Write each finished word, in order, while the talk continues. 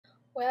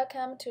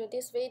Welcome to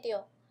this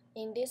video.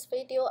 In this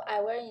video,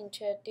 I will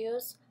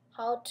introduce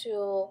how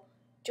to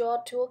draw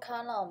two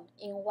columns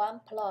in one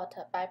plot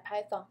by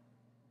Python.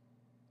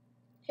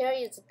 Here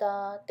is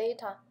the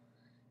data.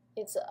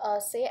 It's a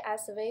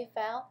CSV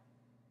file.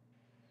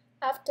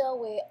 After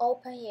we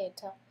open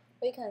it,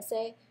 we can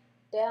see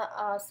there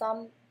are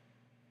some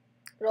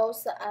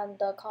rows and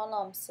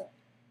columns,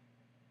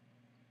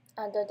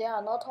 and there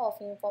are a lot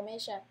of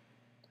information.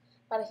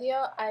 But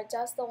here I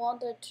just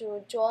wanted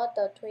to draw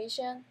the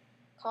tuition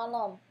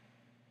column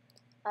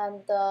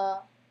and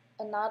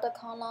another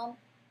column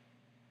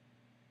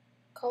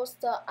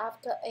cost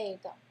after aid.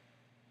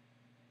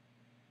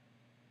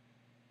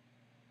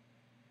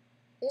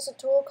 These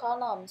two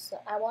columns,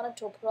 I wanted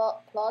to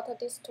plot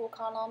these two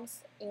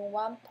columns in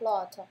one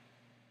plot.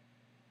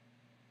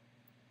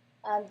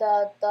 And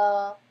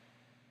the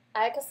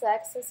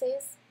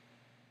x-axis,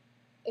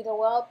 it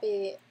will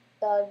be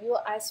the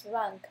US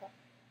rank,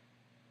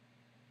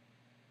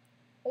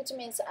 which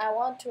means I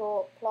want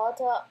to plot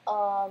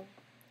a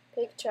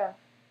picture.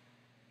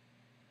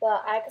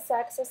 The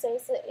x-axis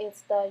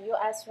is the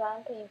US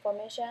rank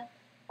information,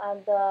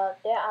 and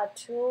there are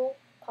two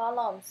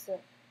columns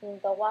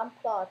in the one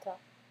plot.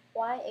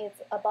 One is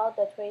about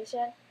the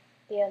tuition,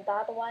 the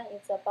other one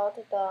is about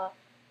the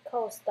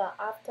cost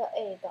after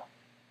aid.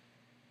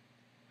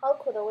 How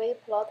could we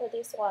plot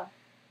this one?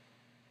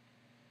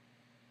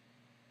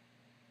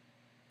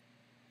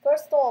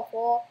 First of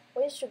all,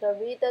 we should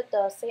read the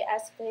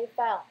CSV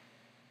file.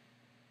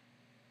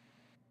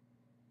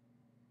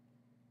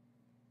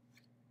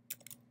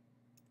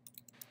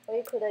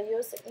 We could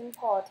use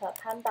import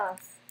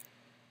pandas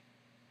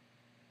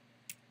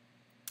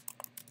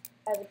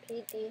as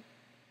PD.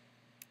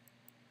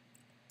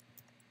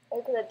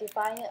 We could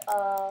define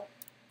a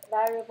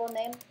variable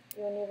name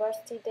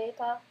university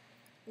data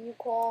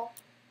equal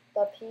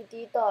the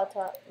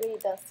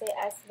pd.read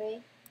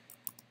CSV.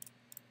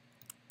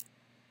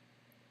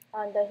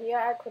 And here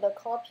I could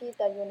copy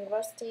the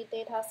university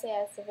data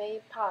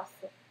CSV path.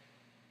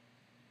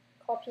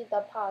 Copy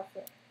the path.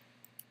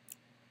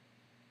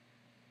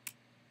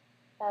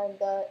 And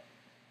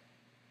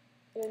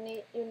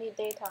unit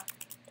data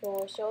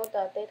to show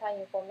the data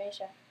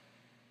information.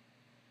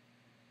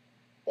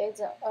 There is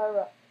an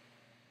error.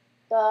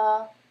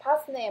 The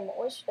path name,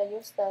 we should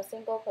use the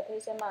single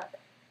quotation mark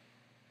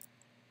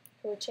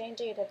to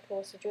change it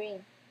to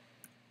string.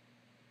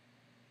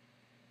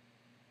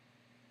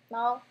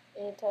 Now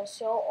it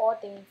shows all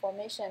the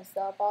information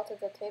about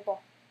the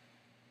table.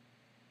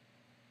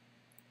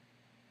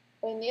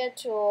 We need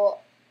to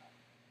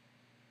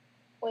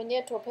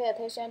pay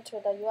attention to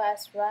the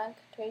US rank,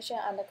 tuition,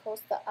 and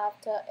cost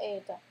after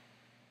aid.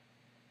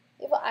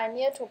 If I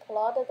need to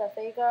plot the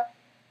figure,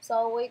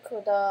 so we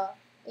could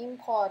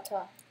import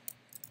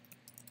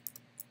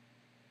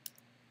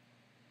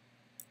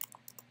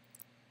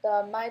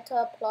the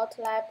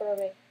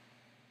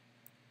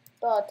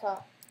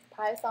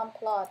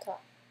matplotlib.pyplot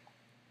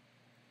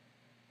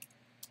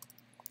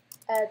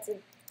as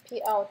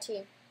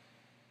PLT.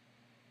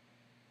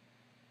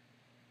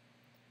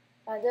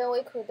 And then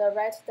we could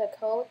write the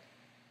code.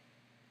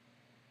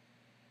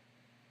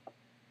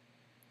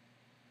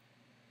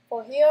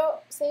 For here,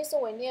 since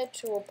we need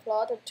to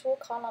plot two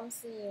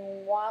columns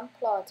in one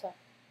plot,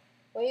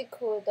 we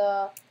could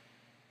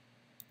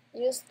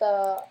use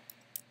the,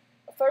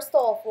 first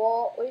of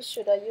all, we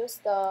should use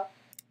the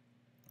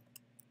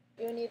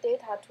unit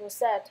data to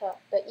set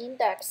the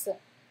index.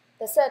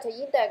 The set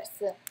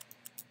index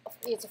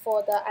is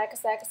for the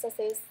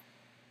x-axis.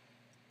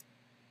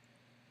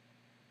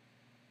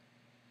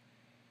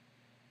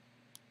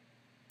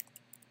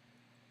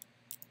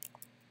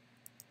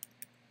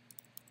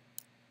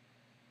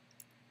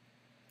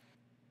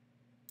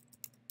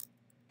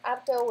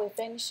 After we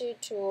finish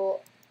to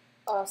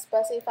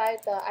specify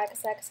the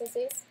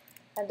x-axis,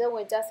 and then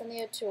we just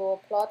need to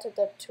plot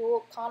the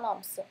two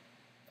columns.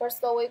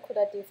 First, we could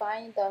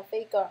define the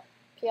figure,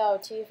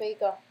 PLT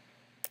figure,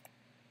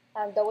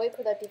 and we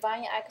could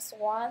define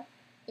x1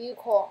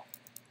 equal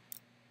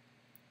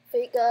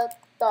figure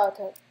dot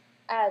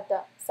add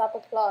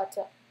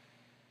subplot.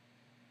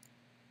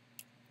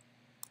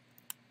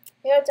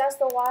 Here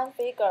just one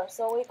figure,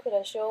 so we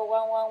could show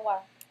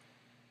 111.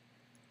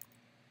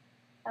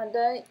 And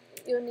then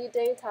unit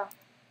data.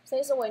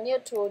 Since we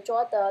need to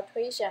draw the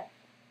tuition,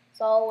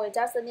 so we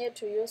just need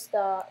to use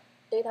the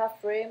data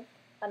frame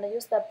and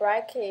use the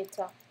bracket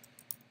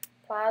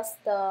plus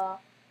the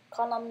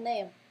column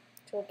name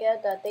to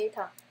get the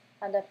data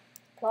and the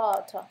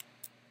plot.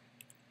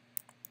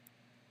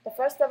 The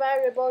first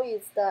variable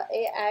is the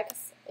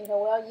AX, it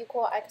will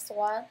equal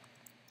x1,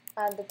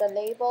 and the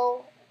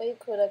label, we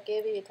could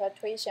give it a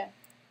tuition.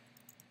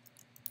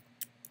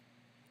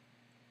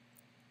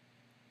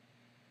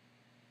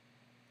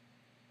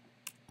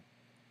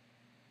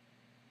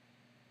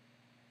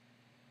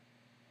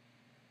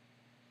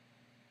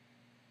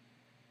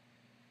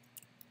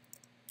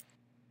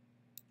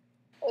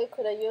 We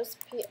could use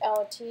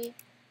PLT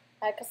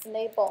x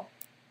label.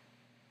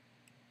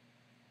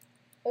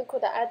 We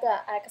could add an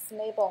x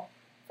label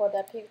for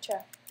the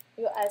picture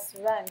US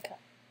rank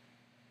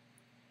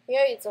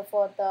Here is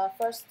for the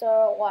first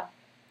one.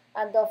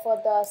 And for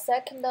the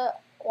second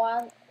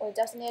one, we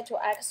just need to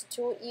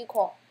x2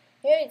 equal.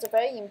 Here it's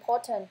very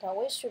important.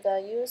 We should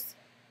use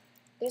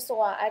this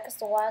one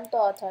x1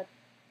 dot.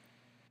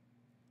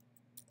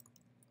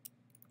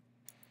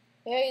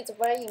 Here it's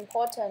very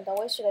important.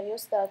 We should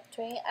use the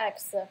twin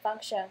x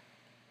function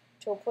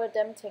to put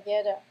them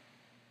together.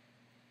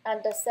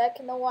 And the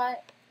second one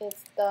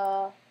is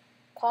the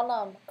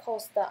column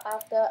cost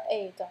after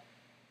 8.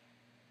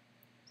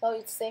 So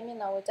it's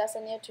similar. We just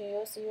need to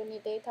use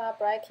unit data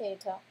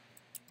bracket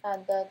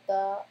and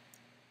the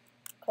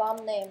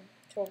column name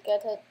to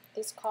get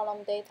this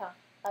column data,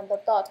 and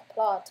the dot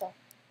plot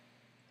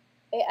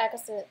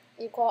ax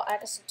equal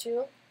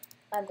x2,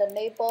 and the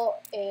label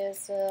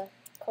is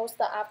cost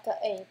after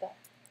 8.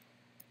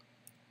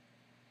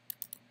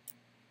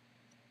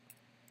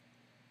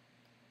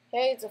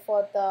 Here is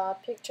for the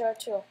picture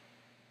 2.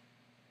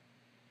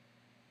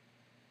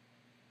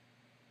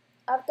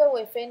 After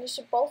we finish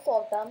both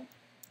of them,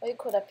 we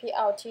could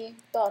plt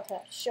dot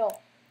show,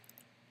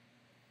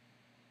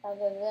 and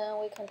then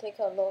we can take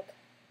a look.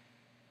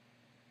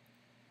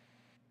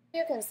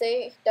 You can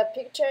see the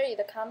picture, it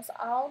comes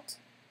out.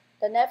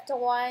 The left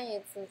one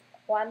is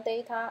one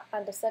data,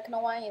 and the second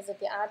one is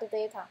the other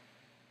data.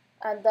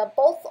 And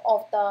both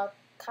of the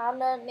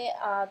color they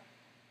are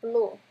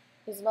blue.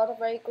 It's not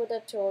very good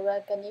to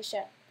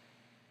recognition.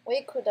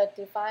 We could add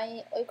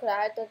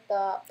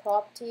the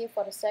property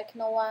for the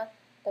second one.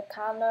 The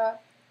color,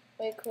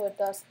 we could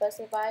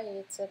specify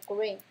it's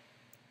green.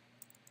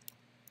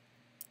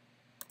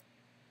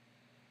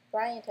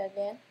 Run it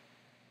again.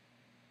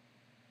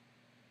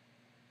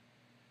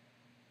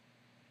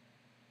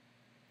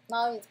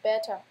 Now it's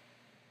better.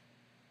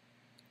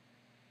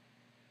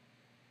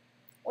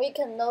 We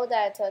can know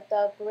that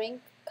the green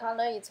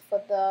color is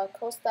for the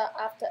cost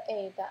after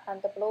 8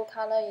 and the blue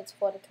color is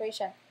for the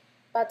tuition.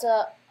 But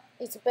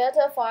it's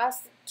better for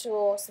us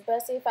to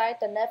specify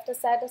the left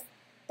side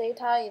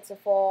data is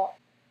for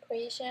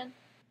tuition,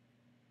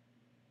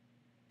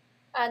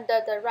 and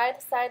the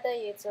right side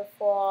is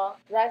for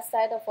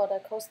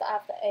the cost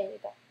after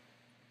 8.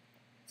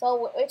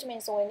 So which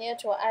means we need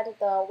to add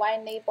the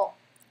Y label.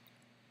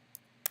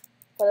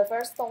 For the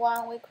first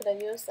one, we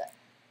could use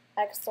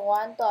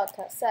x1 dot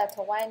set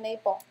Y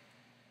label.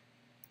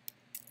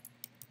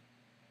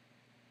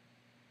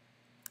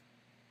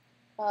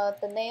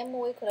 The name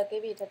we could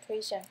give it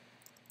tuition.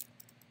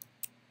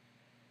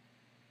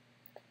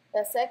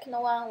 The second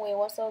one we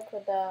also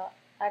could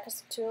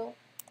x2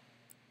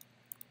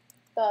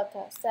 dot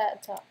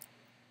set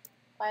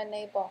Y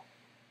label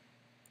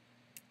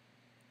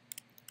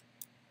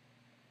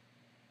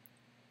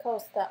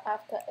cost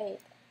after 8.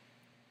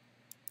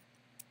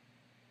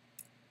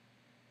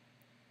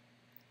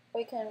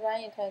 We can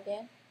run it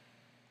again.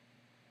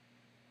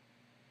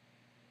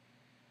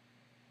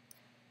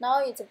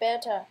 Now it's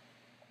better.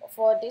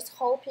 For this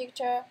whole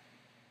picture,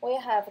 we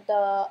have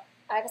the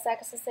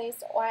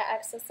x-axis,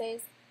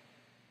 y-axis,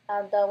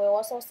 and we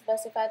also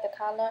specify the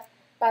color.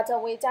 But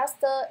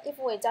if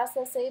we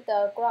just see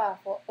the graph,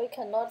 we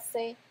cannot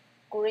say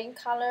green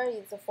color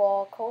is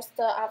for cost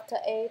after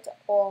 8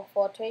 or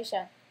for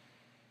tuition.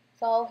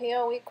 So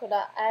here we could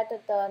add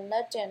the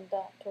legend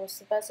to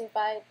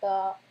specify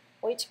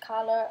which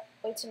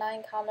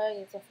line color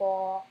is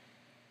for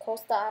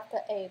cost after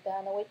 8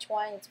 and which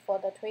one is for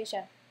the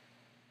tuition.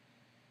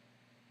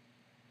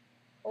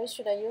 We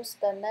should use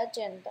the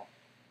legend.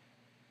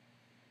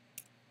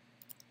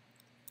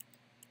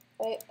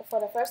 For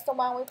the first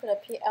one, we could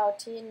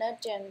plt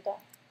legend,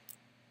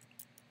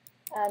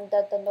 and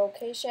the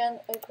location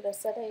we could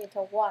set it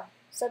 1.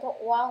 Set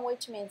 1,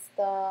 which means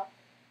the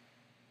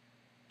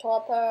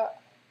top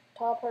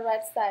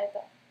right side.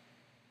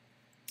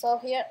 So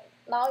here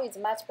now it's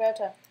much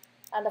better.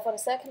 And for the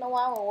second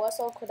one, we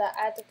also could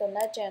add the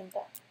legend.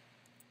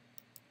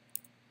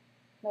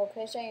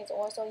 Location is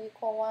also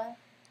equal 1.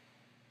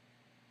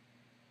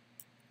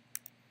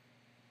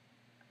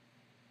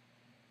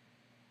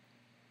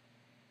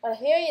 But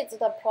here is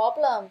the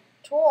problem.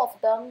 2 of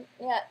them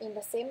are in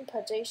the same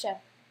position.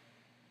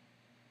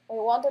 We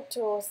wanted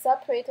to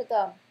separate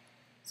them.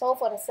 So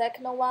for the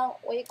second one,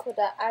 we could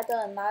add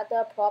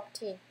another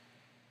property,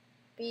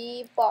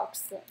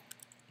 bbox,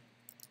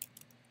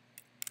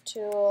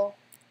 to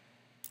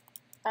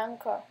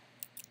anchor.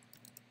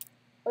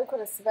 We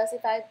could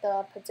specify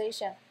the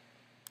position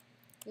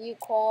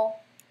equal.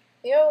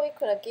 Here we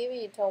could give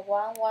it 1,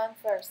 1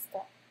 first.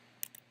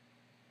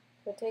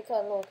 To take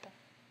a look.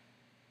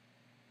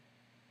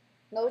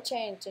 No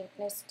change,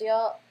 it's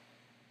still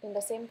in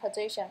the same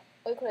position.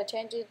 We could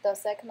change the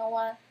second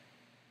one,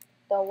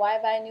 the Y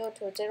value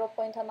to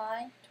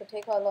 0.9 to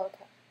take a look.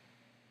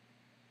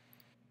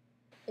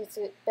 It's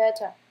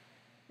better.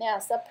 They are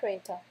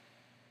separate.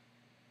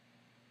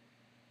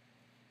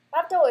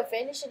 After we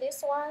finish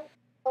this one,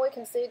 we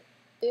can see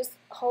this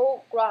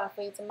whole graph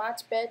is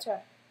much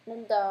better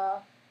than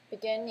the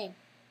beginning.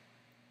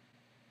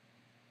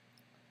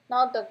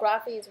 Now the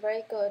graph is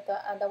very good,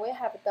 and we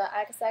have the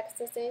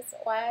x-axis,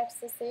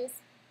 y-axis,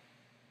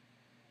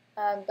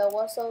 and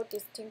also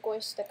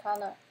distinguish the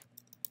color.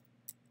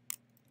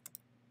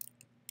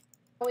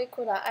 We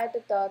could add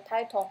the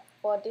title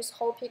for this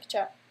whole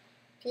picture,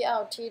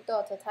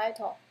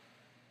 plt.title.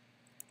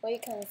 We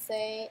can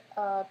say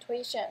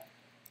tuition.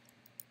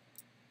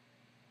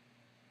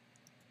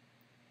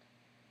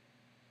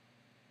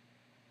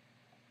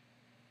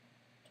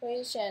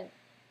 Tuition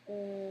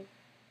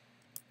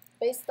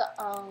based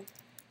on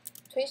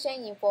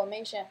tuition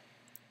information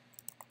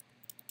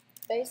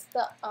based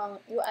on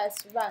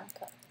US rank,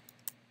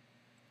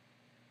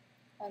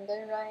 and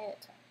then run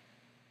it.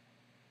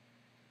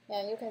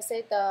 Yeah, you can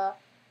see the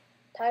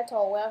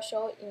title will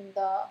show in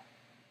the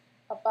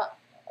above,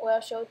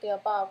 the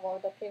above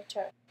of the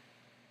picture.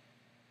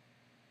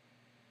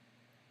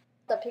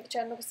 The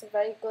picture looks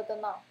very good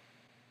now.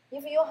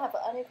 If you have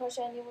any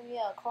question, leave me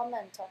a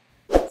comment.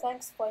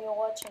 Thanks for your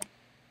watching.